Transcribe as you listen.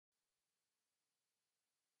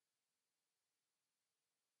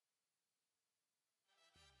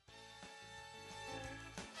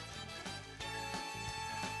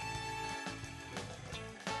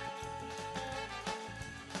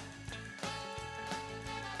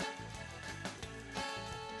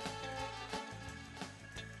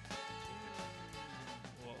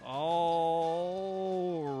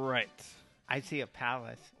see a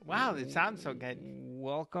palace. Wow, it sounds so good.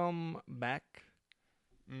 Welcome back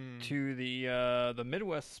to the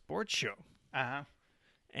Midwest Sports Show. Uh-huh.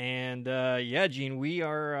 And Gene, we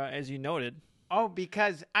are, as you noted. Oh,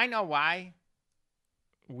 because I know why.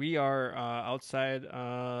 We are outside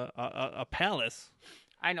a palace.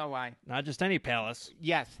 I know why. Not just any palace.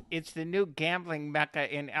 Yes, it's the new gambling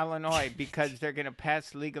mecca in Illinois because they're going to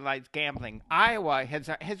pass legalized gambling. Iowa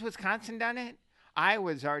has Wisconsin done it?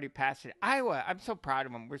 Iowa's already passed it. Iowa, I'm so proud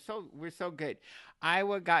of them. We're so good.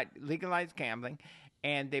 Iowa got legalized gambling,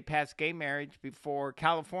 and they passed gay marriage before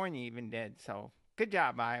California even did. So good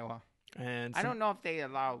job, Iowa. And I don't know if they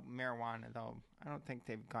allow marijuana though. I don't think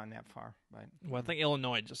they've gone that far. But I think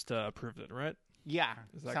Illinois just approved it, right? Yeah,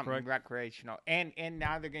 is that something correct? Recreational, and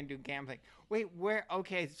now they're going to do gambling. Wait, where?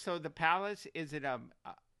 Okay, so the palace is it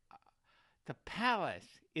the palace?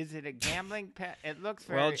 Is it a gambling It looks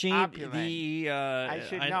very Gene, opulent. I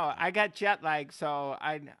should know. I got jet lag, so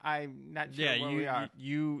I'm not sure where we are.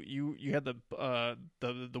 You had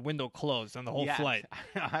the window closed on the whole flight.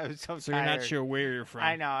 I was so tired. So you're not sure where you're from.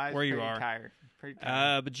 I know. I was where pretty you are. tired.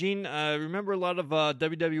 But Gene, remember a lot of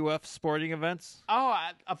WWF sporting events? Oh,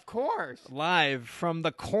 of course. Live from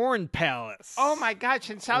the Corn Palace. Oh my gosh,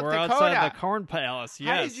 in South We're Dakota. outside the Corn Palace. Yes.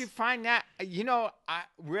 How did you find that?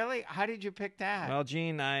 Really? How did you pick that? Well,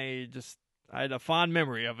 Gene, I had a fond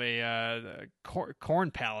memory of a Corn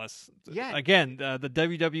Palace. Yeah. Again, the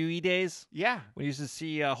WWE days. Yeah. We used to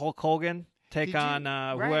see Hulk Hogan take on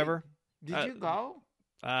whoever. Did you go?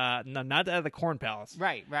 No, not at the Corn Palace.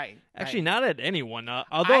 Right. Actually, not at anyone.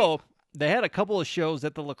 Although they had a couple of shows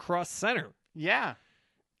at the Lacrosse Center. Yeah.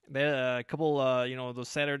 They had a couple, those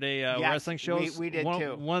Saturday wrestling shows. We did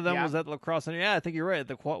too. One of them was at the Lacrosse Center. Yeah, I think you're right.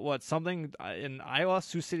 Something in Iowa,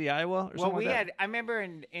 Sioux City, Iowa, or something like that? I remember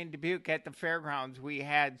in Dubuque at the fairgrounds, we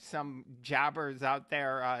had some jobbers out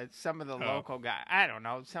there. Some of the local guys. I don't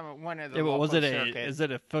know. One of the local circuits. Is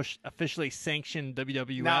it officially sanctioned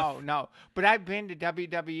WWF? No. But I've been to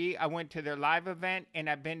WWE. I went to their live event, and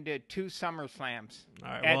I've been to 2 SummerSlams. All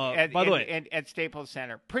right. By the way, at Staples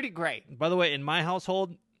Center, pretty great. By the way, in my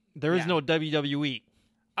household, there is no WWE.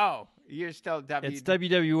 Oh, you're still It's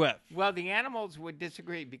WWF. Well, the animals would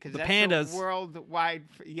disagree because that's pandas, a worldwide.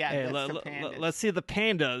 Yeah, that's the pandas. Let's see the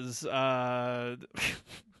pandas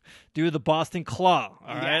do the Boston Claw.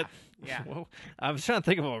 All right. Yeah. Well, I was trying to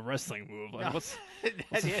think of a wrestling move. Like, what's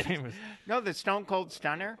famous? No, the Stone Cold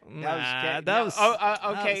Stunner. That was.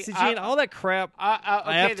 Okay. See, Gene, all that crap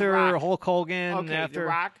after Hulk Hogan. Okay, after The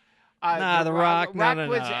Rock. The Rock.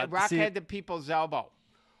 Rock had the people's elbow.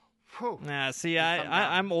 Whew. Nah, see,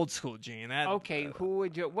 I'm old school, Gene. Okay, who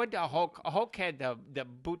would you? What the Hulk had the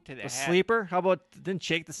boot to the head. Sleeper? How about didn't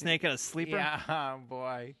Jake the Snake have a sleeper? Yeah,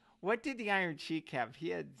 boy. What did the Iron Sheik have? He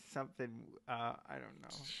had something. I don't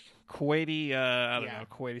know. Kuwaiti. I don't know.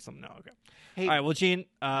 Kuwaiti something. No. Okay. Hey, all right. Well, Gene.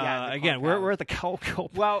 Again, we're at the Cow.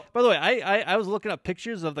 Well, by the way, I was looking up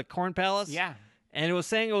pictures of the Corn Palace. Yeah. And it was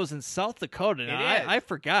saying it was in South Dakota. Now, I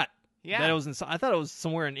forgot. Yeah. That it was in. I thought it was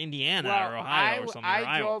somewhere in Indiana or Ohio or something.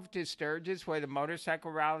 I drove to Sturgis, where the motorcycle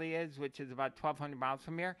rally is, which is about 1,200 miles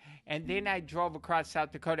from here. And then I drove across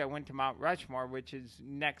South Dakota. I went to Mount Rushmore, which is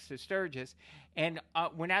next to Sturgis. And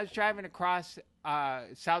when I was driving across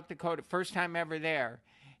South Dakota, first time ever there,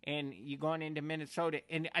 and you're going into Minnesota,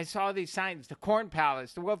 and I saw these signs, the Corn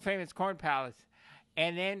Palace, the world famous Corn Palace.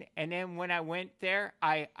 And then when I went there,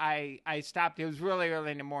 I stopped. It was really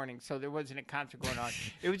early in the morning, so there wasn't a concert going on.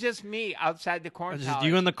 It was just me outside the Corn Palace. Just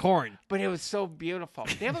you and the corn. But it was so beautiful.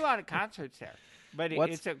 They have a lot of concerts there, but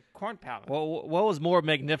it's a Corn Palace. Well, what was more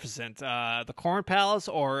magnificent, the Corn Palace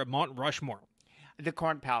or Mount Rushmore? The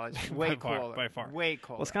Corn Palace, way cooler. By far. Way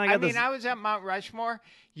cooler. Well, I was at Mount Rushmore.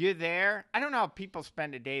 You're there. I don't know how people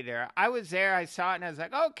spend a day there. I was there. I saw it, and I was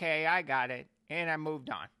like, okay, I got it. And I moved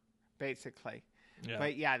on, basically. Yeah.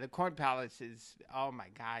 But, yeah, the Corn Palace is, oh, my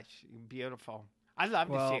gosh, beautiful. I'd love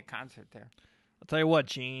to see a concert there. I'll tell you what,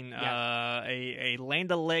 Gene. A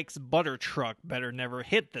Land O'Lakes butter truck better never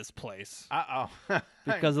hit this place. Uh-oh.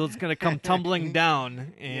 Because it's going to come tumbling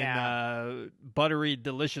down in buttery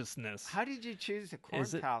deliciousness. How did you choose the Corn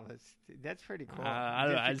Palace? That's pretty cool.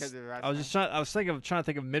 I was trying to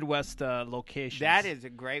think of Midwest locations. That is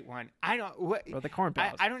a great one. Or the Corn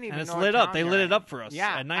Palace. I don't even know. It's lit up. They lit it up for us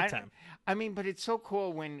at nighttime. But it's so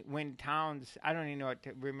cool when towns, I don't even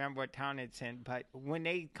remember what town it's in, but when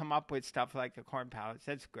they come up with stuff like the Corn Palace,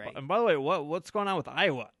 that's great. And by the way, what's going on with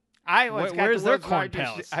Iowa? Where's their Corn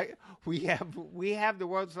Palace? We have the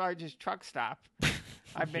world's largest truck stop.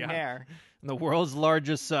 I've been there. And the world's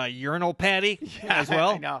largest urinal patty as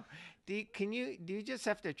well. I know. Do you just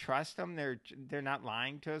have to trust them? They're not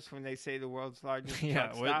lying to us when they say the world's largest Yeah.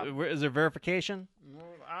 truck stop? Is there verification?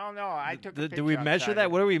 I don't know. I took a picture Do we measure outside that?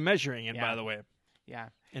 it. What are we measuring in, Yeah. by the way? Yeah.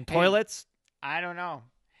 In Hey, toilets? I don't know.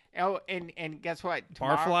 Oh, and guess what?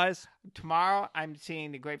 Barflies? Tomorrow, I'm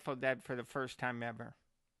seeing the Grateful Dead for the first time ever.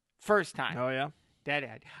 First time. Oh, yeah?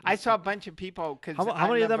 Deadhead. I saw a bunch of people because How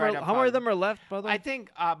many of them are left, by the way? I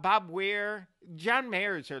think Bob Weir, John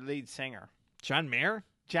Mayer is their lead singer. John Mayer?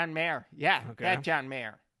 John Mayer, yeah, Okay. that John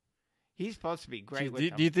Mayer. He's supposed to be great with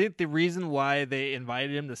them. Do you think the reason why they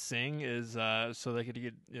invited him to sing is so they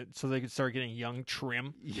could start getting young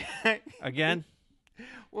trim Yeah. again?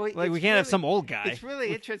 Well, Like we can't have some old guy. It's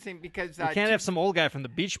really interesting because We can't have some old guy from the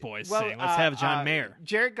Beach Boys sing. Let's have John Mayer.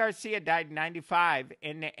 Jared Garcia died in '95,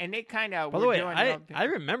 and they kind of. By the way, I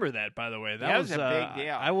remember that. By the way, that was a big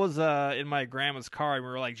deal. I was in my grandma's car, and we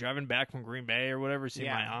were like driving back from Green Bay or whatever, seeing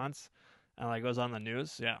my aunts, and like it was on the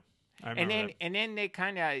news. Yeah, I remember that. And then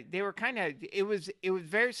they were kind of it was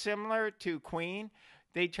very similar to Queen.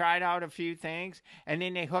 They tried out a few things, and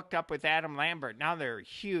then they hooked up with Adam Lambert. Now they're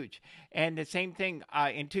huge. And the same thing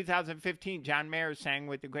in 2015, John Mayer sang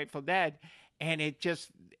with the Grateful Dead, and it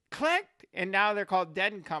just clicked. And now they're called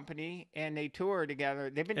Dead and Company, and they tour together.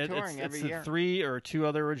 They've been touring every year. It's 3 or 2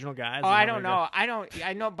 other original guys. Oh, I don't know.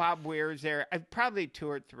 I know Bob Weir's there. I probably 2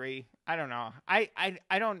 or 3. I don't know.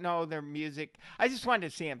 I don't know their music. I just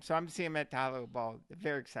wanted to see them, so I'm seeing them at the Hollywood Bowl.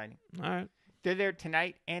 Very exciting. All right. They're there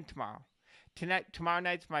tonight and tomorrow. Tomorrow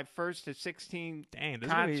night's my first of 16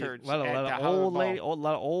 concerts. concerts. A lot of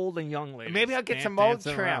old and young ladies. Maybe I'll get some old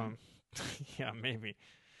trim. Yeah, maybe.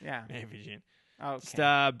 Yeah, maybe, Gene. Okay.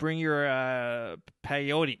 Just bring your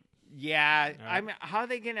peyote. Yeah, Right. I mean, how are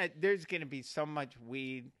they gonna? There's gonna be so much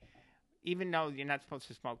weed, even though you're not supposed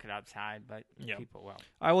to smoke it outside, but people will. All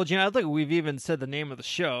right, well, Gene, I think we've even said the name of the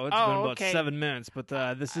show. It's been about 7 minutes, but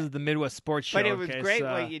this is the Midwest Sports Show. But it was great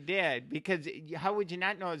what you did, because how would you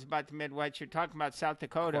not know it's about the Midwest? You're talking about South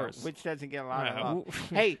Dakota, which doesn't get a lot of love.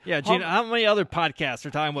 Hey, yeah, Gene, how many other podcasts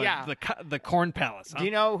are talking about the Corn Palace? Huh? Do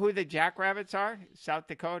you know who the Jackrabbits are? South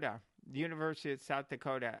Dakota, the University of South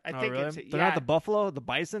Dakota. I think really? They're not the buffalo, the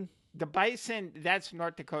bison? The bison, that's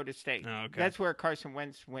North Dakota State. Oh, okay. That's where Carson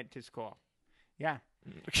Wentz went to school. Yeah.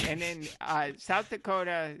 And then South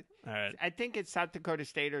Dakota, right. I think it's South Dakota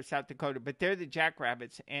State or South Dakota, but they're the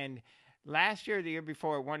Jackrabbits. And last year, the year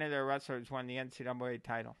before, one of their wrestlers won the NCAA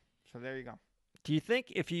title. So there you go. Do you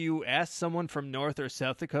think if you ask someone from North or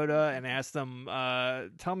South Dakota and ask them,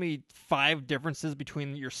 tell me 5 differences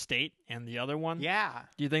between your state and the other one? Yeah.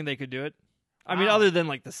 Do you think they could do it? I mean, other than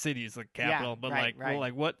like the cities, like capital, but right. Well,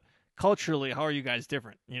 like what culturally, how are you guys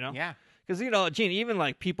different? You know? Yeah. Because, Gene, even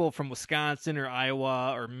like people from Wisconsin or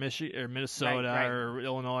Iowa or Minnesota or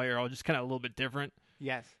Illinois are all just kind of a little bit different.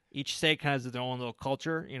 Yes. Each state kind of has their own little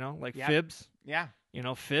culture, like fibs. Yeah.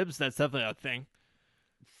 Fibs, that's definitely a thing.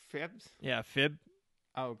 Fibs? Yeah, fib.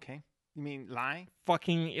 Oh, okay. You mean lie?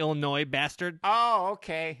 Fucking Illinois bastard. Oh,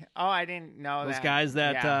 okay. Oh, I didn't know Those that. guys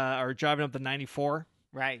that are driving up the 94.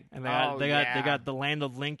 Right. And they got the land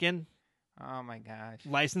of Lincoln. Oh, my gosh.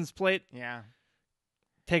 License plate. Yeah.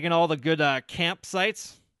 Taking all the good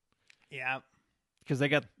campsites. Yeah. Because they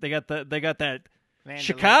got that Land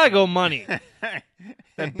Chicago money.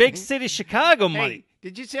 That big city Chicago money. Hey,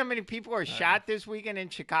 did you see how many people were shot this weekend in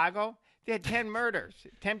Chicago? They had 10 murders.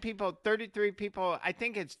 10 people, 33 people. I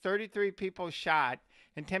think it's 33 people shot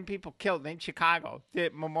and 10 people killed in Chicago.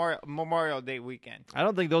 The Memorial Day weekend. I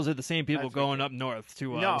don't think those are the same people going up north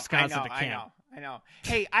to Wisconsin to camp. I know.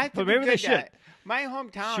 Hey, I have to but maybe they should. My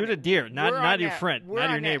hometown. Shoot a deer, not your friend, not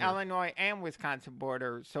your neighbor. We're on the Illinois and Wisconsin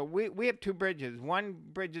border, so we have 2 bridges. One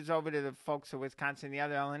bridge is over to the folks of Wisconsin, the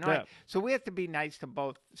other Illinois. Yeah. So we have to be nice to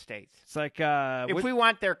both states. It's like if we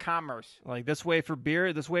want their commerce. Like this way for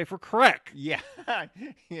beer, this way for crack. Yeah,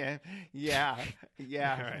 yeah.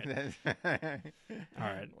 All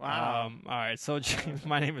right. Wow. All right. So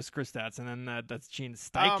my name is Chris Dotson, and that's Gene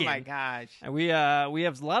Steichen. Oh my gosh. And we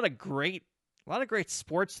have a lot of great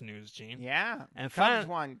sports news, Gene. Yeah. And Cubs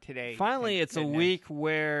won today. Finally, it's a week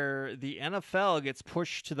where the NFL gets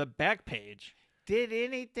pushed to the back page. Did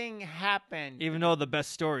anything happen? Even though the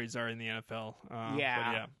best stories are in the NFL.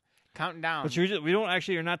 Yeah. Counting down. But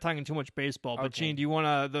you're not talking too much baseball. But Gene, do you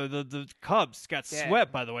want to? The Cubs got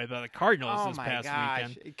swept, by the way, by the Cardinals this past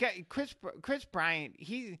weekend. Chris Bryant,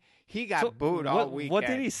 he got booed all weekend. What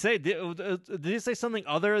did he say? Did he say something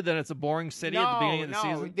other than it's a boring city at the beginning of the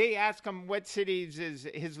season? They asked him what cities is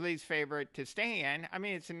his least favorite to stay in. I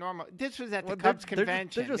mean, it's a normal. This was at the Cubs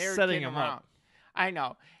convention. They're just setting him up. I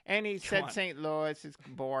know. And he said on. St. Louis is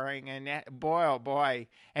boring, and boy, oh boy.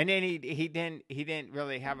 And then he didn't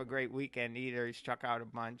really have a great weekend either. He struck out a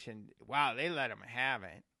bunch, and wow, they let him have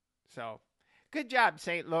it. So, good job,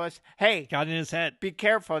 St. Louis. Hey, Got in his head. be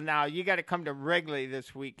careful now. You got to come to Wrigley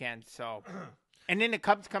this weekend. So, and then the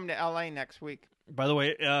Cubs come to L.A. next week. By the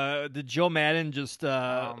way, did Joe Madden just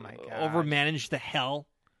Oh my gosh. overmanage the hell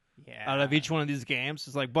Yeah. out of each one of these games?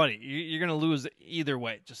 It's like, buddy, you're going to lose either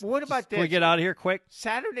way. What about Can we this? get out of here quick?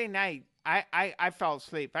 Saturday night, I fell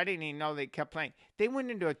asleep. I didn't even know they kept playing. They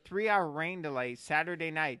went into a 3-hour rain delay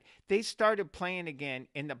Saturday night. They started playing again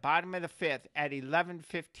in the bottom of the fifth at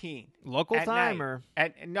 11:15. Local at time night.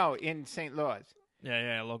 or? No, in St. Louis.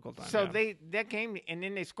 Yeah, local time. So yeah. that game, and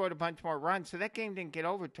then they scored a bunch more runs. So that game didn't get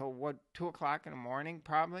over till 2:00 in the morning,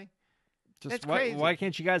 probably. That's crazy. Why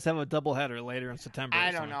can't you guys have a doubleheader later in September?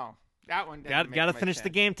 I don't know. That one Got to much finish the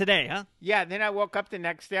sense. game today, huh? Yeah. Then I woke up the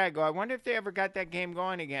next day. I go, I wonder if they ever got that game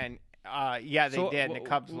going again. Yeah, they did. And the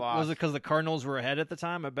Cubs lost. Was it because the Cardinals were ahead at the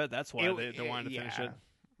time? I bet that's why they wanted to finish it.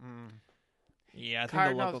 Mm. Yeah, I think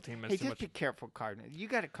Cardinals, the local team hey, missed too just much. be careful, Cardinals. You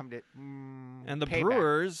got to come to. And the payback.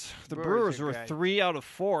 Brewers are were good. 3 out of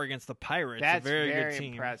 4 against the Pirates. That's a very good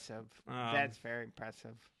team. impressive. That's very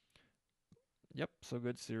impressive. Yep, so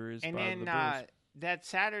good series. And by then the Brewers. that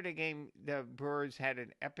Saturday game, the Brewers had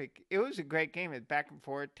an epic. It was a great game. It was back and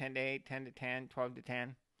forth, 10-8, 10-10,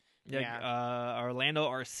 12-10. Orlando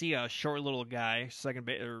Arcia, short little guy, second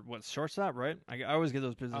base or shortstop, right? I always get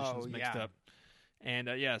those positions mixed up. And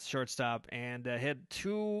shortstop, and hit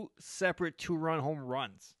 2 separate 2-run home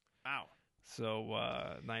runs. Wow. So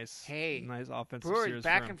nice offensive Brewers series.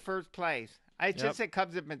 back for him. in first place. I just said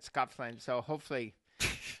Cubs have been scuffling, so hopefully.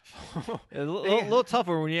 A little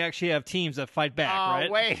tougher when you actually have teams that fight back, right?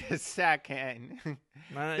 Oh, wait a second. These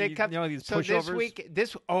so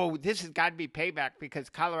pushovers. this has got to be payback because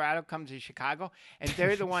Colorado comes to Chicago, and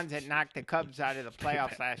they're the ones that knocked the Cubs out of the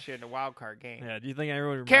playoffs last year in the wild card game. Yeah, do you think everyone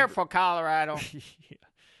remembers? Careful, Colorado.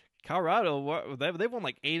 Colorado, they've won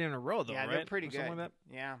like 8 in a row, though, Yeah, right? they're pretty Or good. something like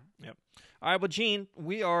that? Yeah. Yep. All right, well, Gene,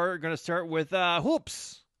 we are going to start with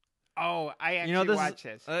hoops. Oh, I actually watched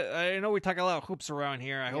this. I know we talk a lot of hoops around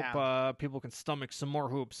here. I hope people can stomach some more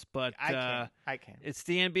hoops, but I can. It's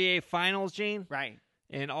the NBA Finals, Gene. Right.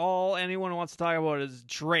 And all anyone wants to talk about is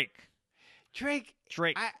Drake. Drake.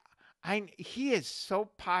 He is so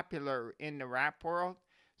popular in the rap world,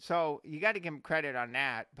 so you got to give him credit on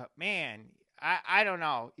that. But man, I don't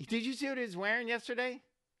know. Did you see what he was wearing yesterday?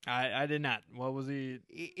 I did not. What was he?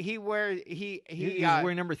 He wears He was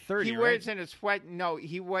wearing number 30. He wears in a sweat. No,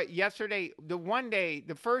 he wore yesterday.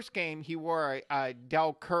 The first game, he wore a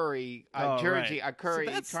Del Curry jersey, right. a Curry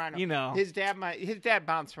So that's, Toronto. His dad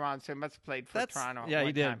bounced around, so he must have played for Toronto. Yeah,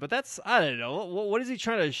 he did. Time. But that's I don't know. What is he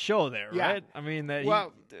trying to show there? Yeah. Right? I mean,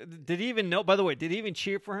 did he even know? By the way, did he even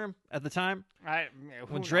cheer for him at the time?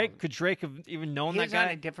 Could Drake have even known that guy? He was on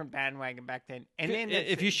a different bandwagon back then. And then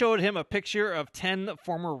if you showed him a picture of 10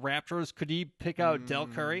 former Raptors, could he pick out Del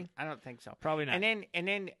Curry? I don't think so. Probably not. And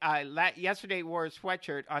then yesterday he wore a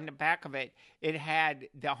sweatshirt. On the back of it, it had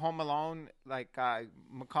the Home Alone, like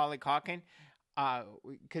Macaulay Culkin,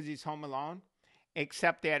 because he's home alone.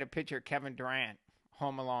 Except they had a picture of Kevin Durant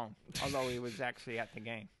home alone, although he was actually at the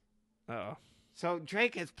game. Uh-oh. So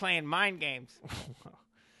Drake is playing mind games.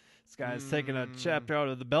 This guy's taking a chapter out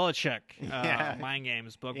of the Belichick mind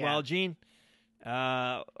games book. Yeah. Well, Gene,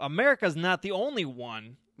 America's not the only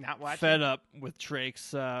one fed up with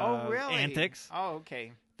Drake's antics. Oh,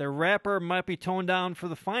 okay. The rapper might be toned down for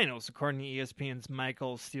the finals, according to ESPN's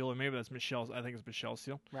Michael Steele, or maybe that's Michelle. I think it's Michelle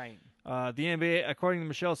Steele. Right. The NBA, according to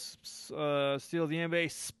Michelle Steele, the NBA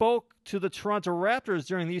spoke to the Toronto Raptors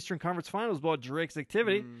during the Eastern Conference Finals about Drake's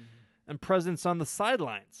activity and presence on the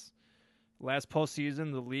sidelines. Last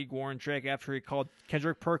postseason, the league warned Drake after he called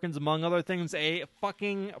Kendrick Perkins, among other things, a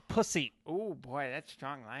fucking pussy. Oh boy, that's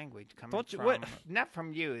strong language coming Don't you, from what? Not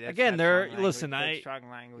from you. That's Again, strong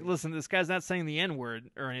language. Listen. This guy's not saying the N-word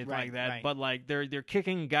or anything like that, right. but like they're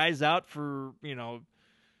kicking guys out for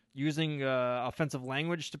using offensive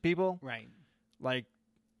language to people. Right. Like,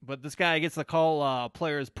 but this guy gets to call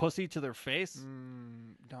players pussy to their face.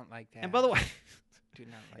 Don't like that. And by the way. Do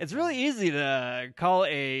not like It's that. really easy to call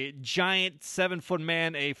a giant 7-foot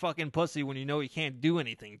man a fucking pussy when you know he can't do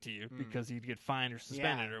anything to you because he'd get fined or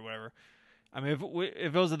suspended or whatever. I mean,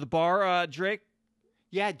 if it was at the bar, Drake.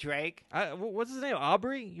 Yeah, Drake. What's his name?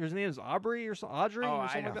 Aubrey? His name is Aubrey or Audrey or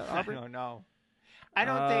something like that? Aubrey? I don't know. I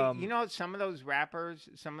don't think, some of those rappers,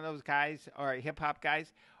 some of those guys, or hip-hop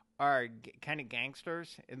guys, are kind of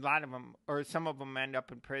gangsters. A lot of them, or some of them end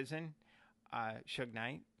up in prison. Suge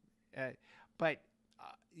Knight. But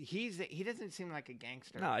he doesn't seem like a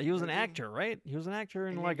gangster. No, he was an does actor, right? He was an actor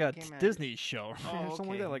in And like he a became a- Disney show Oh, or something like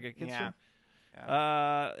okay. that, like a kids Yeah. show.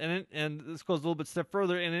 Yeah. And this goes a little bit step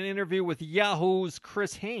further. In an interview with Yahoo's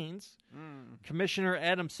Chris Haynes, Commissioner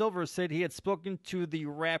Adam Silver said he had spoken to the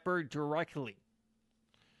rapper directly.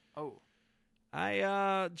 Oh.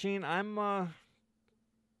 Gene,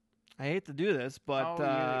 I hate to do this, but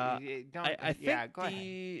you don't. I think yeah, go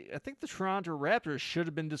ahead. I think the Toronto Raptors should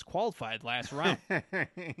have been disqualified last round.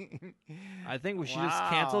 I think we should just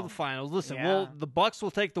cancel the finals. Listen, Yeah. the Bucks will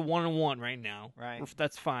take the 1-1 right now. Right.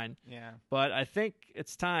 That's fine. Yeah. But I think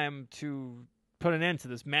it's time to put an end to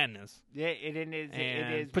this madness. Yeah, it is. And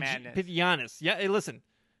It is put madness. Put Giannis. Yeah, hey, listen.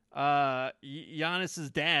 Giannis's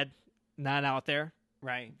dad not out there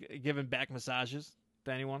Right. giving back massages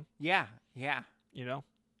to anyone. Yeah. Yeah. You know.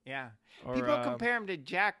 Yeah. Or, People compare him to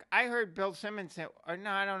Jack. I heard Bill Simmons say, or no,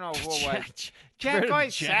 I don't know who it was. Get rid Jack of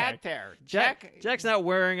always Jack. sat there. Jack's not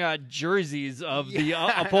wearing jerseys of the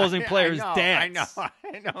Yeah, opposing players' I know, dads. I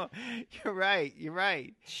know. You're right. You're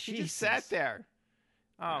right. He just sat Jesus. there.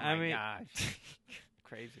 Oh I my mean- gosh.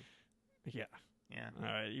 Crazy. Yeah. Yeah. All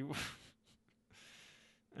right.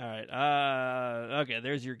 All right. Okay.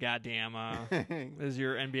 There's your goddamn. There's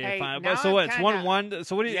your NBA Hey, final. now But so I'm what? It's kinda- 1-1.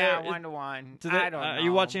 So what do you? Yeah, 1-1. do I don't know. Are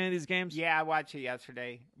you watching any of these games? Yeah, I watched it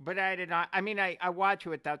yesterday, but I did not. I mean, I watch it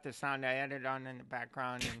without the sound. I had it on in the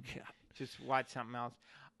background and Yeah. just watch something else.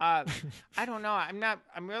 I don't know.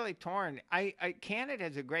 I'm really torn.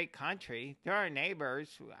 Canada's a great country. They're our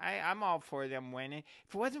neighbors. I'm all for them winning.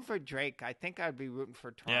 If it wasn't for Drake, I think I'd be rooting for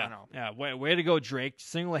Toronto. Yeah. Way to go, Drake.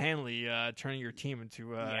 Single-handedly turning your team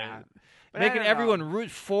into Yeah. But I making don't everyone know. root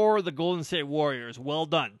for the Golden State Warriors. Well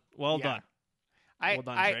done. Well Yeah. done. I, Well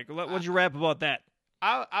done, I, Drake. What'd you rap about that?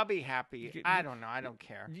 I'll be happy. I don't know. I don't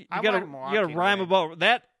care. You I gotta want Milwaukee to rhyme win. about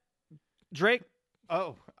that, Drake?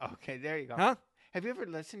 Oh, okay. There you go. Huh? Have you ever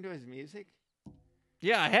listened to his music?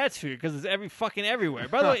 Yeah, I had to because it's everywhere.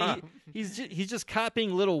 By the way, he's just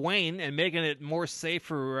copying Lil Wayne and making it more safe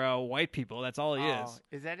for white people. That's all he is.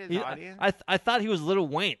 Is that his He- audience? I thought he was Lil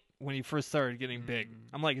Wayne when he first started getting big.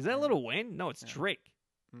 I'm like, is that Lil Wayne? No, it's Drake.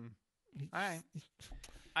 All right.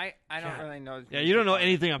 I don't God. really know. His Yeah, music you don't know audience.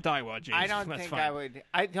 anything I'm talking about, James. I don't That's think fine. I would.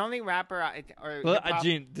 The only rapper or Well, hip-hop-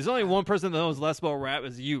 Gene, there's only one person that knows less about rap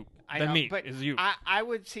is you. I than know, me. but Is you. I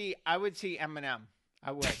would see Eminem.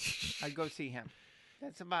 I would. I'd go see him.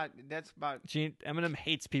 That's about. Gene, Eminem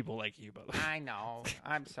hates people like you, by the way. I know.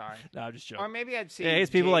 I'm sorry. No, I'm just joking. Or maybe I'd see. Yeah, he hates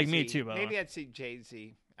people like Jay-Z. me too, by the Maybe way. I'd see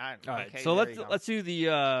Jay-Z. All right, okay, so there you go. let's do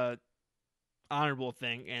the honorable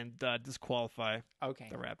thing and disqualify Okay.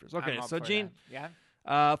 the Raptors. I'm Okay, up so for Gene, that.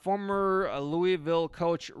 Yeah. former Louisville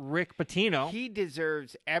coach Rick Pitino. He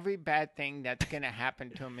deserves every bad thing that's going to happen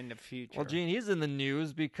to him in the future. Well, Gene, he's in the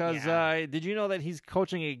news because Yeah. did you know that he's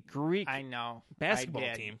coaching a Greek I know. basketball I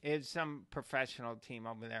did. team? It's some professional team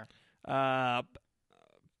over there.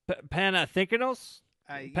 Panathinaikos?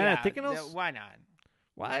 Panathinaikos? Why not?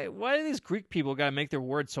 Why do these Greek people got to make their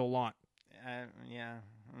words so long? Yeah,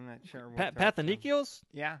 I'm not sure. what they're up to. Panathinaikos?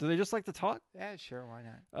 Yeah. Do they just like to talk? Yeah, sure. Why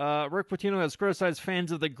not? Rick Pitino has criticized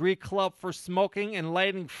fans of the Greek club for smoking and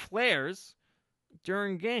lighting flares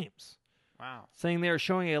during games, Wow. saying they are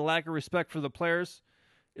showing a lack of respect for the players.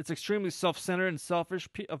 It's extremely self-centered and selfish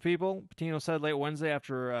of people, Pitino said late Wednesday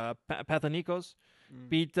after Panathinaikos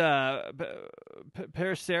beat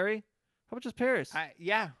Peristeri. How much is Paris?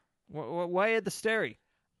 Yeah. Why at the Steri?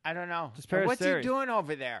 I don't know. Just What's he Peristeri. doing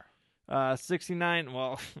over there? 69.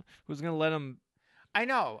 Well, who's going to let him I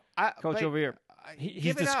know. coach but, over here? give He's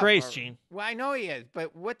it up, disgraced, or- Gene. Well, I know he is,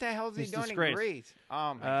 but what the hell is he He's doing disgraced. in Greece?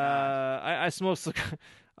 Oh my God. I smoke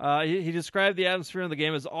he described the atmosphere in the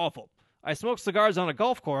game as awful. I smoke cigars on a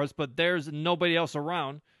golf course, but there's nobody else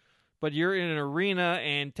around. But you're in an arena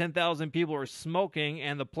and 10,000 people are smoking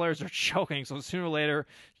and the players are choking. So sooner or later,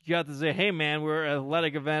 you got to say, hey, man, we're an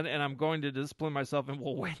athletic event and I'm going to discipline myself and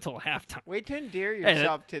we'll wait till halftime. Way to endear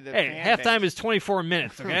yourself to the fan halftime base. is 24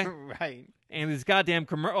 minutes, okay? Right. And these goddamn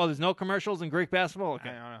there's no commercials in Greek basketball? Okay.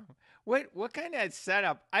 I don't know. What kind of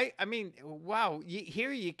setup? I mean, wow.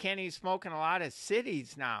 Here you can't even smoke in a lot of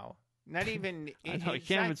cities now. Not even. I know, you inside.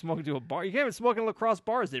 can't even smoke into a bar. You can't even smoke in lacrosse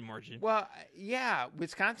bars anymore, Gene. Well, yeah,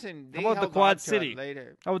 Wisconsin. They How about the held Quad on to it City?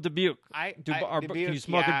 later? How about Dubuque? Can you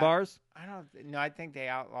smoke in bars? I don't. No, I think they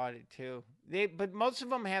outlawed it too. But most of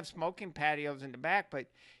them have smoking patios in the back. But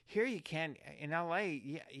here you can in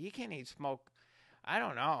L.A. You can't even smoke. I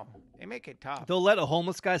don't know. They make it tough. They'll let a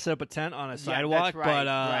homeless guy set up a tent on a sidewalk, that's right, but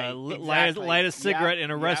right, exactly. light a cigarette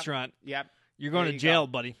in a Yep, restaurant. Yep. You're going There to you jail,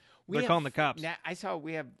 go. buddy. We They're have- calling the cops. Now, I saw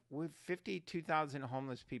we have 52,000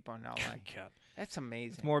 homeless people in L.A. God. That's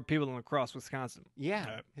amazing. More people than across Wisconsin. Yeah,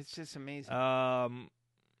 Right. it's just amazing.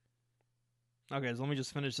 Okay, so let me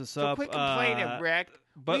just finish this So up. quit complaining, Rick.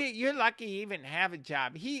 but You're lucky you even have a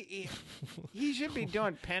job. He should be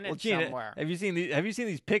doing penance Gene, somewhere. have you seen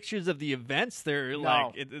these pictures of the events? They're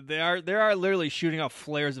No. they are literally shooting off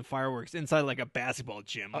flares and fireworks inside like a basketball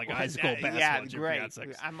gym, like a high school basketball gym. Great. For God's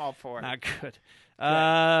sakes. I'm all for it. Not good.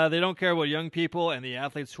 They don't care about young people and the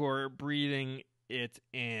athletes who are breathing it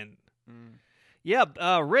in. Yeah,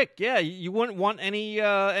 Rick. Yeah, you wouldn't want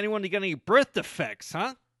anyone to get any birth defects,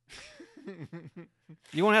 huh?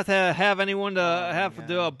 You won't have anyone to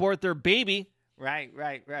to abort their baby. Right.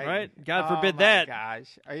 God forbid that. Oh my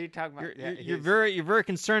gosh, are you talking about? You're very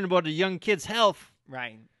concerned about a young kid's health.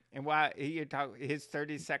 Right. And why you talk his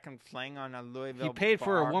 30-second fling on a Louisville? He paid bar.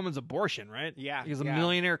 for a woman's abortion, right? Yeah. He's a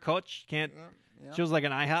millionaire coach. Can't. Yeah. She was like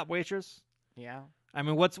an IHOP waitress. Yeah. I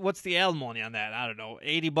mean, what's the alimony on that? I don't know,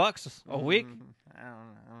 $80 a week. I don't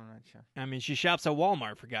know. I'm not sure. I mean, she shops at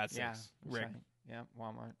Walmart, for God's sakes. Rick. Right. Yeah,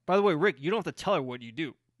 Walmart. By the way, Rick, you don't have to tell her what you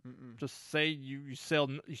do. Mm-mm. Just say you sell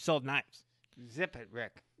knives. Zip it,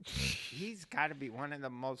 Rick. He's got to be one of the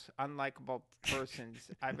most unlikable persons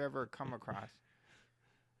I've ever come across.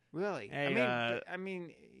 Really? Hey, I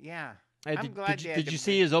mean, yeah. Hey, I'm glad did you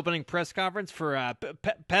see his opening press conference for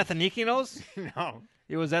Pathanikinos? No.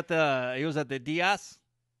 He was at the Diaz.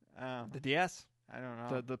 The Diaz? I don't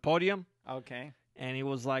know. The podium. Okay. And he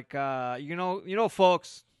was like,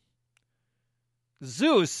 folks,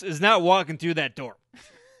 Zeus is not walking through that door.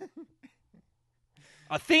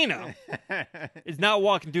 Athena is not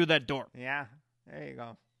walking through that door. Yeah, there you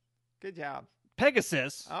go. Good job.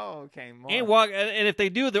 Pegasus. Oh, okay. More. Ain't walk, and if they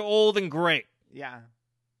do, they're old and gray. Yeah.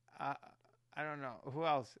 I don't know who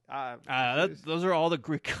else. Those are all the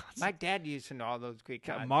Greek gods. My dad used to know all those Greek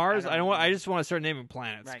gods. Mars. I just want to start naming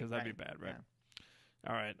planets because that'd be bad, right?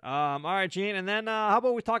 Yeah. All right, Gene. And then how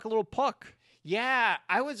about we talk a little puck? Yeah,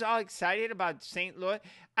 I was all excited about St. Louis.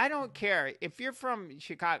 I don't care if you're from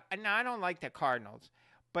Chicago. Now I don't like the Cardinals,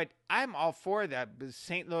 but I'm all for the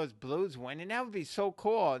St. Louis Blues winning. That would be so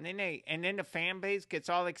cool. And then the fan base gets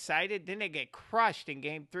all excited. Then they get crushed in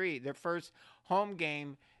Game 3, their first home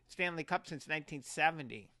game Stanley Cup since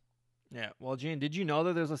 1970. Yeah. Well, Gene, did you know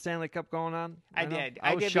that there's a Stanley Cup going on? I did.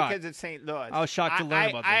 I was shocked. Because it's St. Louis. I was shocked to learn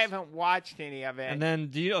about this. I haven't watched any of it. And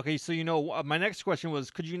then, my next question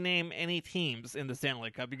was, could you name any teams in the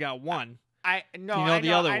Stanley Cup? You got one. I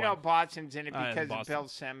know Boston's in it because of Bill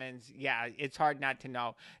Simmons. Yeah, it's hard not to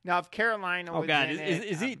know. Now, if Carolina was in it,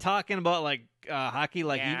 is he talking about like hockey?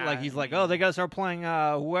 Like he's like, oh, they got to start playing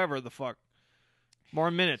whoever the fuck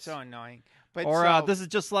more minutes. So annoying. But this is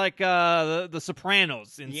just like the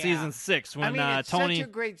Sopranos in season 6 when it's Tony. Such a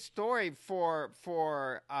great story for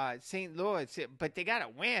St. Louis, but they got to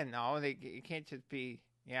win though. It can't just be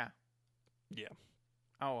Yeah.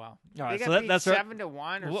 Oh well. All right, they so got 7-1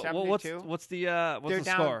 or 7-2. What's the they're down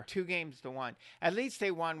score? 2-1. At least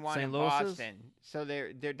they won one in Boston, so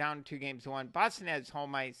they're down 2-1. Boston has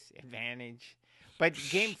home ice advantage, but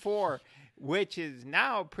Game 4. Which is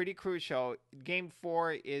now pretty crucial. Game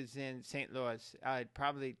 4 is in St. Louis,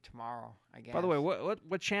 probably tomorrow, I guess. By the way,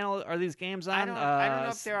 what channel are these games on? I don't know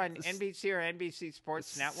if they're on NBC or NBC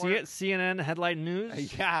Sports Network. CNN Headline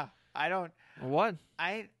News. Yeah, I don't. What?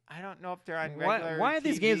 I don't know if they're on regular. Why are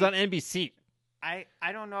these games on NBC? I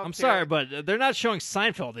don't know. If I'm sorry, but they're not showing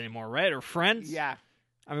Seinfeld anymore, right? Or Friends? Yeah.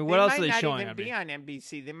 I mean, what else are they showing? They might not even be on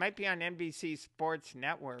NBC. They might be on NBC Sports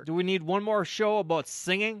Network. Do we need one more show about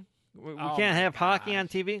singing? We can't have hockey on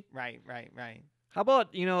TV. Right. How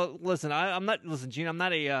about listen? I'm not Gene. I'm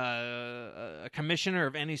not a commissioner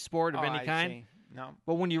of any sport of any kind. See. No.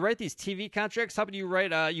 But when you write these TV contracts, how about you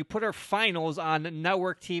write? You put our finals on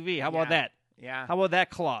network TV. How about that? Yeah. How about that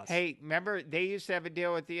clause? Hey, remember they used to have a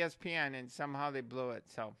deal with ESPN, and somehow they blew it.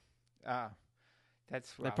 So,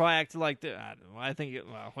 that's rough. They probably acted like that. I think.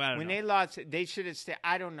 I don't know. They lost, they should have stayed.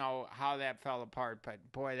 I don't know how that fell apart, but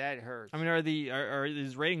boy, that hurts. I mean, are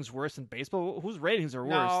these ratings worse than baseball? Whose ratings are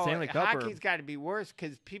worse? No, Stanley Cup hockey's got to be worse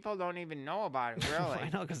because people don't even know about it. Really, I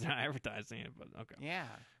know because they're not advertising it. But okay. Yeah.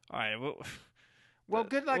 All right. Well,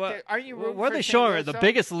 good luck. Are you? What are they showing? The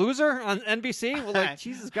Biggest Loser on NBC? Well, like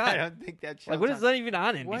Jesus God. I don't think that shows. Like, what is that even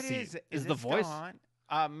on NBC? What is The Voice?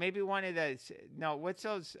 Maybe one of those. No, what's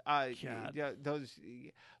those? Those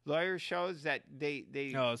lawyer shows that they.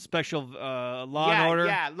 Special Law and Order.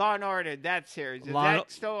 Yeah, Law and Order. That series is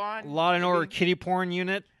that still on? Law and Order Kitty Porn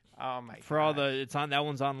Unit. Oh my! For all it's on. That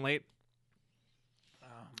one's on late.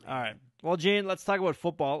 All right. Well, Gene, let's talk about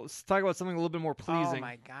football. Let's talk about something a little bit more pleasing. Oh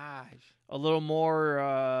my gosh! A little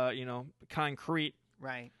more, concrete.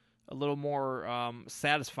 Right. A little more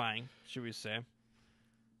satisfying, should we say?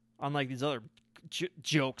 Unlike these other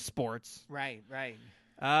joke sports. Right.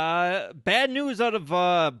 Bad news out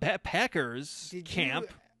of Packers camp.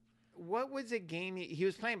 What was the game? He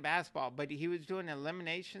was playing basketball, but he was doing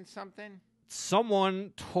elimination something.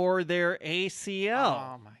 Someone tore their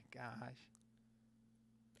ACL. Oh my gosh!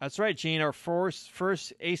 That's right, Gene. Our first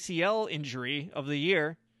ACL injury of the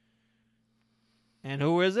year. And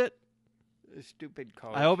who is it? The stupid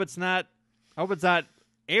coach. I hope it's not.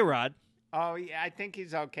 A-Rod. Oh yeah, I think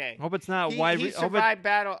he's okay. Hope it's not He survived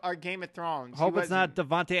battle or Game of Thrones. Hope it's not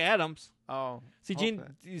Devontae Adams. Oh. See, Gene,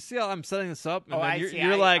 you see how I'm setting this up? And I you're, see.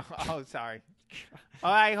 You're like... Oh, sorry.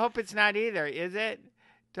 I hope it's not either. Is it?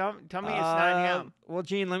 Tell me it's not him. Well,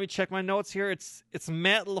 Gene, let me check my notes here. It's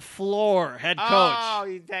Matt LaFleur, head coach. Oh,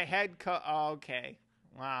 he's the head coach. Oh, okay.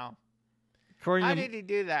 Wow. How did he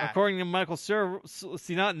do that? According to Michael Sir,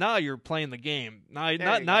 see, now you're playing the game. Now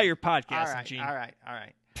you're podcasting, Gene. All right.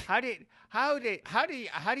 How do you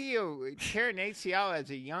tear an ACL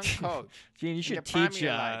as a young coach? Gene, you should teach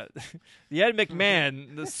the Ed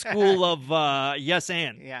McMahon the school of yes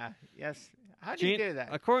and. Yeah, yes. How do you do that?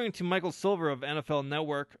 According to Michael Silver of NFL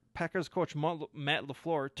Network, Packers coach Matt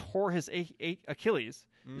LaFleur tore his Achilles.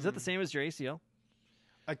 Is that the same as your ACL?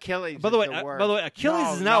 Achilles. By the way,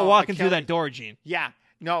 Achilles is not walking through that door, Gene. Yeah.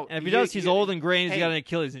 No. And if he does, he's old and gray and he's got an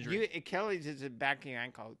Achilles injury. Achilles is the back of your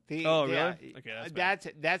ankle. Really?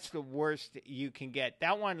 Okay, that's the worst you can get.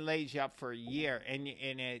 That one lays you up for a year, and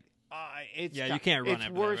it's you can't run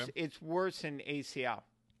it. It's worse than ACL.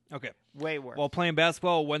 Okay. Way worse. While playing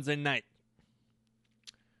basketball Wednesday night.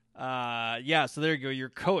 So there you go. Your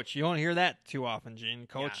coach. You don't hear that too often, Gene.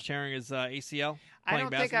 Coach tearing his ACL. I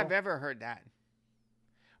don't think I've ever heard that.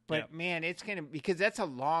 But man, it's because that's a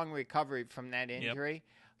long recovery from that injury. Yep.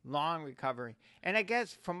 Long recovery. And I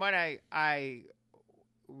guess from what I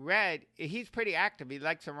read, he's pretty active. He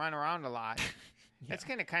likes to run around a lot. That's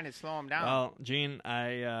going to kind of slow him down. Well, Gene,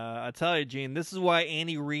 I tell you, Gene, this is why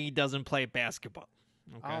Andy Reid doesn't play basketball.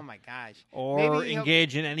 Okay? Oh my gosh. Or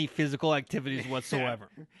engage in any physical activities whatsoever.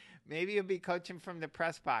 Maybe he'll be coaching from the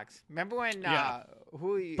press box. Remember when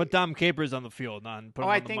put Dom Capers on the field?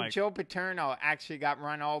 I think Joe Paterno actually got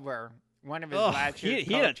run over. One of his last years.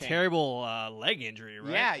 He had a terrible leg injury,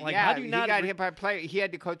 right? Yeah, How do you not he got hit by a player. He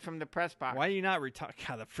had to coach from the press box. Why do you not retire?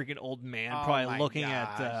 God, the freaking old man probably looking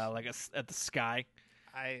at the sky.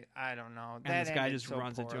 I don't know. And this guy just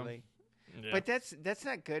runs into him. Yeah. But that's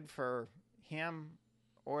not good for him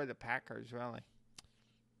or the Packers, really.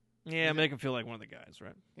 Yeah, make him feel like one of the guys,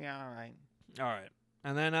 right? Yeah, all right.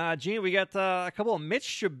 And then, Gene, we got a couple of Mitch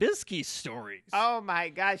Trubisky stories. Oh, my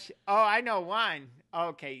gosh. Oh, I know one.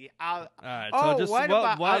 Okay, all right,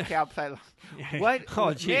 Okay, I'll play. What?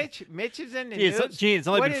 Oh, Gene. Mitch is in the news. Gene, it's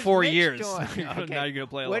only been 4 years. Okay. Now you're gonna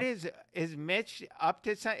play. What is Mitch up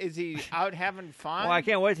to? Is he out having fun? Well, I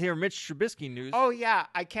can't wait to hear Mitch Trubisky news. Oh yeah,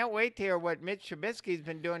 I can't wait to hear what Mitch Trubisky's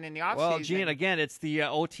been doing in the offseason. Well, Gene, again, it's the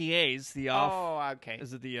OTAs, the off. Oh, okay.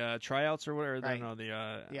 Is it the tryouts or whatever? Right. No, the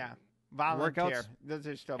volunteer. Workouts. Those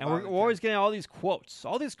are still. And we're always getting all these quotes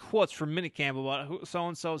from minicamp about who so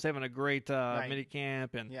and so is having a great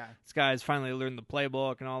minicamp, and this guy's finally learned the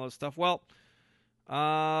playbook and all this stuff. Well,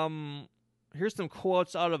 here's some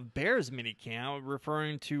quotes out of Bears minicamp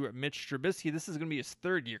referring to Mitch Trubisky. This is going to be his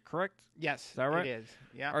third year, correct? Yes, is that right? It is.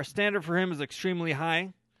 Yeah. Our standard for him is extremely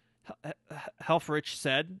high. Helfrich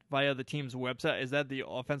said via the team's website. Is that the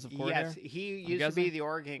offensive coordinator? Yes, he used to be the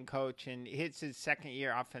Oregon coach, and it's his second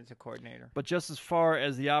year offensive coordinator. But just as far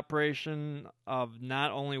as the operation of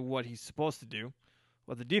not only what he's supposed to do,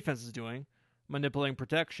 what the defense is doing, manipulating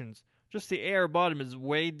protections, just the air about him is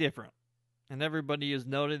way different. And everybody has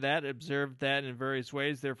noted that, observed that in various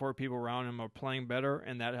ways. Therefore, people around him are playing better,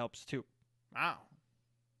 and that helps too. Wow.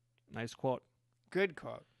 Nice quote. Good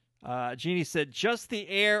quote. Jeannie said, just the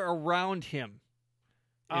air around him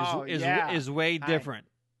is way different.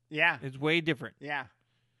 Yeah. It's way different. Yeah.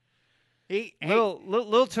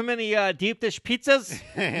 Little too many deep dish pizzas,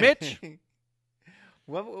 Mitch?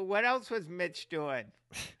 What else was Mitch doing?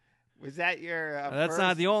 Was that your That's first?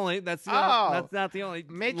 Not the only. That's not the only.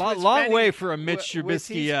 Mitch long way for a Mitch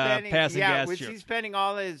Trubisky passing gas. Was he spending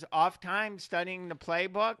all his off time studying the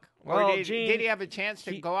playbook? Well, or did he have a chance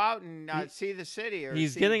to go out and see the city?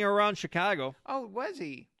 He's getting around Chicago. Oh, was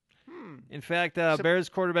he? In fact, Bears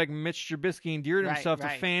quarterback Mitch Trubisky endeared himself to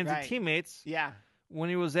fans and teammates. Yeah. When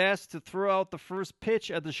he was asked to throw out the first pitch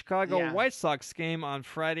at the Chicago White Sox game on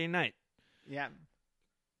Friday night. Yeah.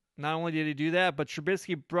 Not only did he do that, but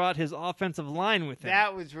Trubisky brought his offensive line with him.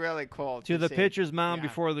 That was really cool. To the pitcher's mound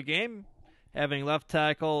before the game, having left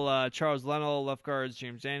tackle Charles Leno, left guards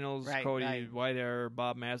James Daniels, Cody Whitehair,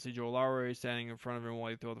 Bob Massey, Joe Lowry standing in front of him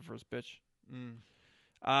while he threw the first pitch.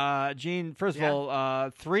 Gene, first of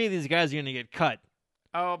all, 3 of these guys are going to get cut.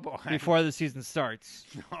 Oh boy. before the season starts.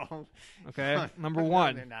 No. Okay, number No,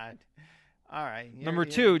 one. they're not. All right. Number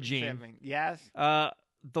two, Gene. Yes. The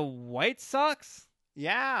White Sox.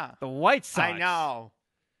 Yeah. The White Sox. I know.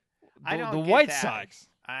 I don't The get White that. Sox.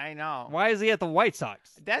 I know. Why is he at the White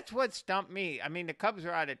Sox? That's what stumped me. I mean, the Cubs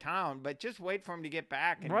are out of town, but just wait for him to get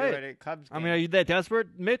back and Right. do it at Cubs game. I mean, are you that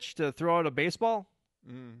desperate, Mitch, to throw out a baseball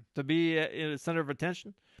Mm. to be in the center of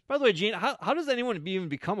attention? By the way, Gene, how does anyone even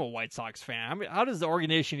become a White Sox fan? I mean, how does the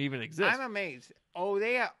organization even exist? I'm amazed. Oh,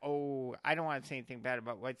 I don't want to say anything bad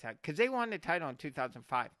about White Sox because they won the title in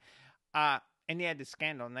 2005. And they had the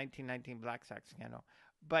scandal, 1919 Black Sox scandal.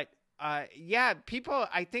 But yeah, people,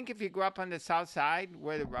 I think if you grew up on the South Side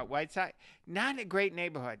where the White Sox, not a great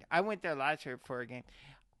neighborhood. I went there last year for a game.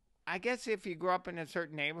 I guess if you grew up in a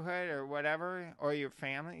certain neighborhood or whatever, or your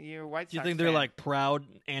family, you're a White Sox Do you think fan. they're like proud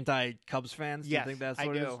anti-Cubs fans? Yes, Do you think that's I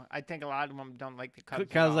what it do. is? I think a lot of them don't like the Cubs.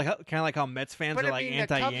 Kind of like how Mets fans But are I like mean, the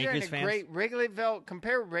Cubs are in anti-Yankees a fans. great Wrigleyville.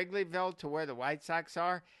 Compare Wrigleyville to where the White Sox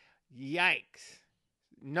are. Yikes!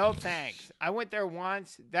 No thanks. I went there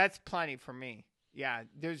once. That's plenty for me. Yeah,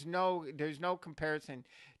 there's no comparison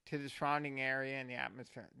to the surrounding area and the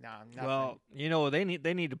atmosphere. No, nothing. Well, you know they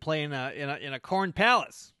need to play in a corn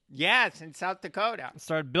palace. Yes, in South Dakota.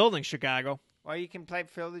 Start building Chicago. Or you can play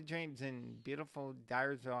Field of Dreams in beautiful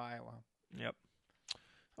Dyersville, Iowa. Yep.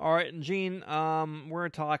 All right, and Gene, we're gonna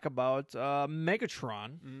talk about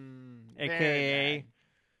Megatron, Very aka bad.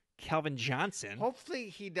 Calvin Johnson. Hopefully,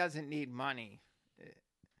 he doesn't need money.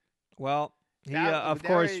 Well, he of There-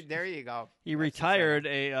 course There you go. he That's retired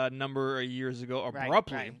a number of years ago Right,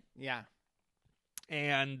 abruptly, right. Yeah.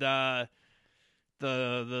 and the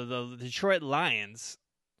Detroit Lions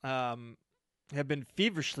have been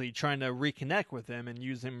feverishly trying to reconnect with him and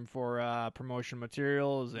use him for promotion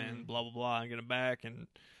materials and blah blah blah, and get him back and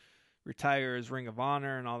retire his Ring of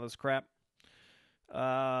Honor and all this crap.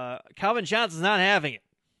 Calvin Johnson's not having it.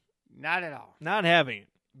 Not at all. Not having it.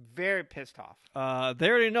 Very pissed off. They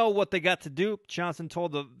already know what they got to do. Johnson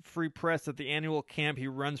told the Free Press that the annual camp he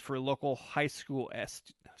runs for local high school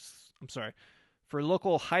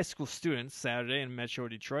students Saturday in Metro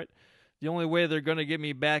Detroit. The only way they're going to get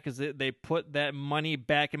me back is that they put that money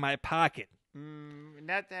back in my pocket.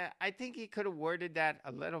 Not that. I think he could have worded that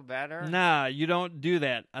a little better. Nah, you don't do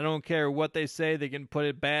that. I don't care what they say. They can put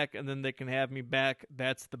it back, and then they can have me back.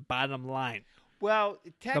 That's the bottom line. Well,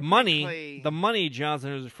 The money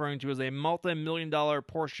Johnson is referring to is a multi-million-dollar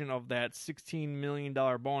portion of that $16 million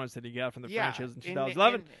bonus that he got from the franchise in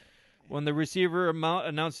 2011. When the receiver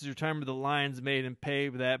announced his retirement, the Lions made him pay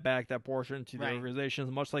that portion to the organizations,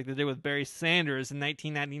 much like they did with Barry Sanders in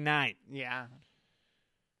 1999. Yeah.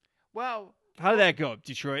 Well, how did that go,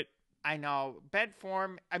 Detroit? I know. Bed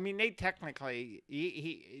form. I mean, they technically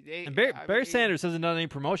and Barry Sanders hasn't done any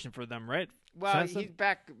promotion for them, right? Well, he's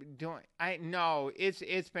back doing. I know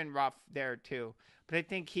it's been rough there too, but I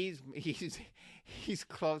think he's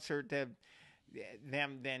closer to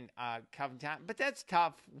them than Calvin Johnson. But that's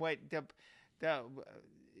tough. What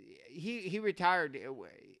he retired.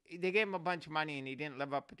 They gave him a bunch of money and he didn't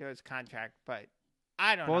live up to his contract. But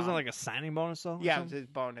I don't know. Wasn't it like a signing bonus though? Yeah, it was his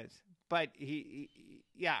bonus. But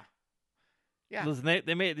yeah. Listen,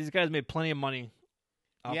 these guys made plenty of money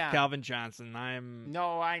off Calvin Johnson. I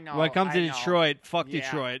know. When it comes to Detroit, fuck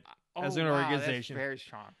Detroit as an organization. That's very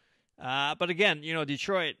strong. But again,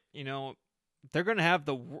 Detroit, they're going to have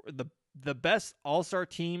the best all-star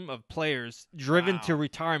team of players driven to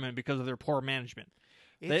retirement because of their poor management.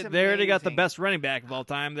 They already got the best running back of all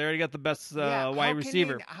time. They already got the best wide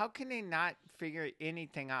receiver. How can they not figure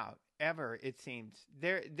anything out ever? It seems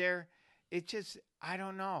it's just, I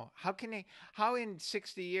don't know. How in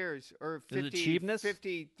 60 years or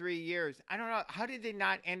 53 years, I don't know. How did they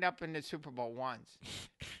not end up in the Super Bowl once?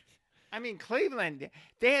 I mean, Cleveland,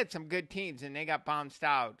 they had some good teams and they got bounced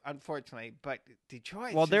out, unfortunately. But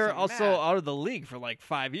Detroit, well, they're also out of the league for like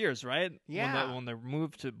 5 years, right? Yeah. When they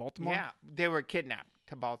moved to Baltimore? Yeah, they were kidnapped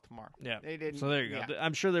to Baltimore. Yeah. They didn't. So there you go.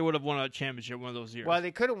 I'm sure they would have won a championship one of those years. Well,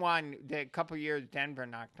 they could have won the couple years Denver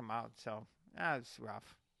knocked them out. So that was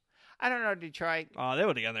rough. I don't know, Detroit. Oh, they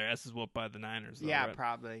would have gotten their asses whooped by the Niners. Though, yeah, right?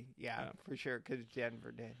 probably. Yeah, for sure, because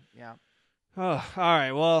Denver did. Yeah. Oh, all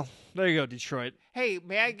right. Well, there you go, Detroit. Hey,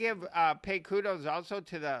 may I pay kudos also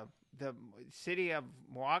to the city of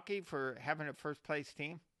Milwaukee for having a first place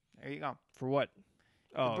team? There you go. For what?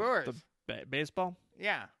 The Brewers. The baseball?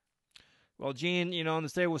 Yeah. Well, Gene, in the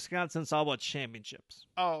state of Wisconsin, it's all about championships.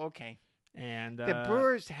 Oh, okay. And the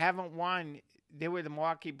Brewers haven't won. They were the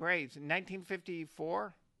Milwaukee Braves in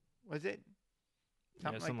 1954. Was it?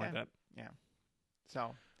 Something like that. Yeah.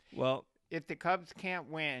 So, well, if the Cubs can't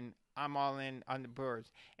win, I'm all in on the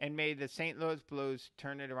Brewers. And may the St. Louis Blues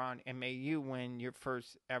turn it around, and may you win your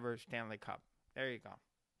first ever Stanley Cup. There you go.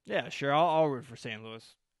 Yeah, sure. I'll root for St.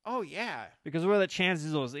 Louis. Oh, yeah. Because what are the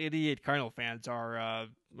chances those idiot Cardinal fans are,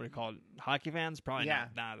 what do you call it, hockey fans? Probably Yeah.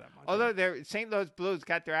 not that much. Although their St. Louis Blues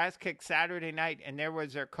got their ass kicked Saturday night, and there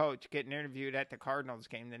was their coach getting interviewed at the Cardinals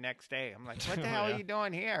game the next day. I'm like, what the hell are you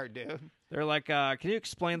doing here, dude? They're like, can you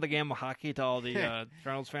explain the game of hockey to all the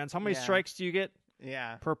Cardinals fans? How many strikes do you get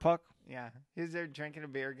per puck? Yeah. He's there drinking a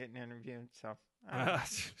beer, getting interviewed. So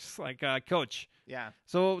it's like, coach. Yeah.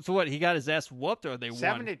 So what? He got his ass whooped, or they won?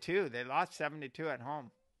 7-2. They lost 7-2 at home.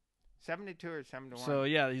 7-2 or 7-1. So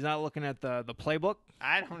yeah, he's not looking at the playbook.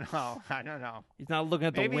 I don't know. He's not looking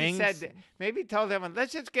at the wings. Maybe he told everyone,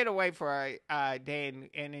 let's just get away for a day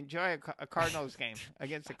and enjoy a Cardinals game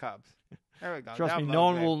against the Cubs. There we go. Trust me, no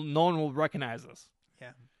one will recognize us.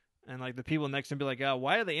 Yeah. And like the people next to him be like,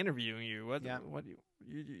 why are they interviewing you? What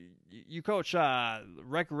you coach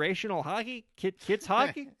recreational hockey? Kids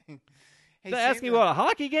hockey? They're asking you about a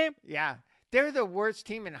hockey game? Yeah. They're the worst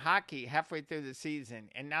team in hockey halfway through the season,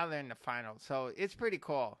 and now they're in the finals. So it's pretty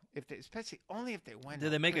cool, especially only if they win.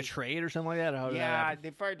 Did they make a trade or something like that? Or how did that happen? They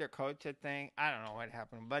fired their coach, I think. I don't know what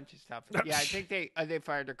happened. A bunch of stuff. Yeah, I think they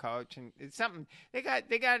fired their coach, and it's something they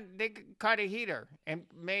caught a heater, and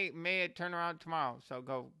may it turn around tomorrow. So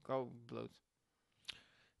go Blues.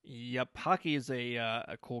 Yep, hockey is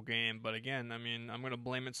a cool game, but again, I mean, I'm going to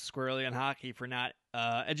blame it squarely on hockey for not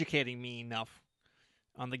educating me enough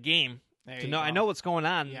on the game. I know what's going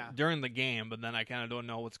on during the game, but then I kind of don't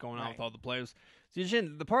know what's going on with all the players. So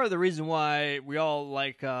the part of the reason why we all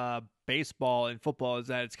like baseball and football is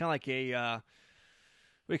that it's kind of like a what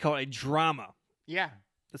do you call it? A drama. Yeah,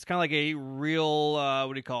 it's kind of like a real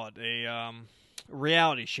what do you call it? A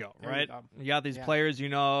reality show, right? You got these players,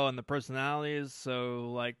 and the personalities.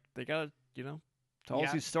 So like they got to tell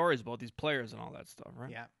us these stories about these players and all that stuff,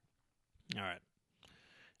 right? Yeah. All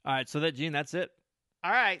right. So that's it. All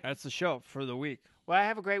right. That's the show for the week. Well, I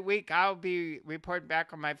have a great week. I'll be reporting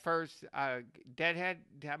back on my first deadhead.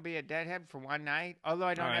 I'll be a deadhead for one night. Although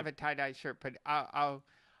I don't have a tie-dye shirt, but I'll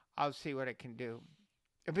see what I can do.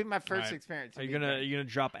 It'll be my first experience. Are you gonna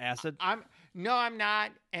drop acid? I'm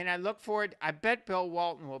not, and I look forward. I bet Bill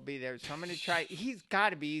Walton will be there, so I'm gonna try. He's got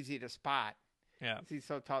to be easy to spot. Yeah, he's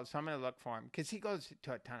so tall, so I'm gonna look for him because he goes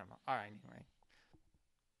to a ton of them. All right, anyway.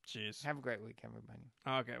 Jeez. Have a great week, everybody.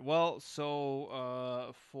 Okay. Well,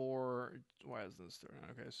 so why is this there?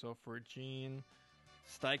 Okay, so for Gene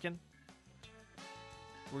Steichen,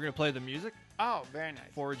 we're gonna play the music. Oh, very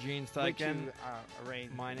nice. For Gene Steichen.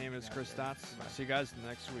 My name is Chris Stotts. See you guys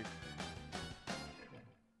next week.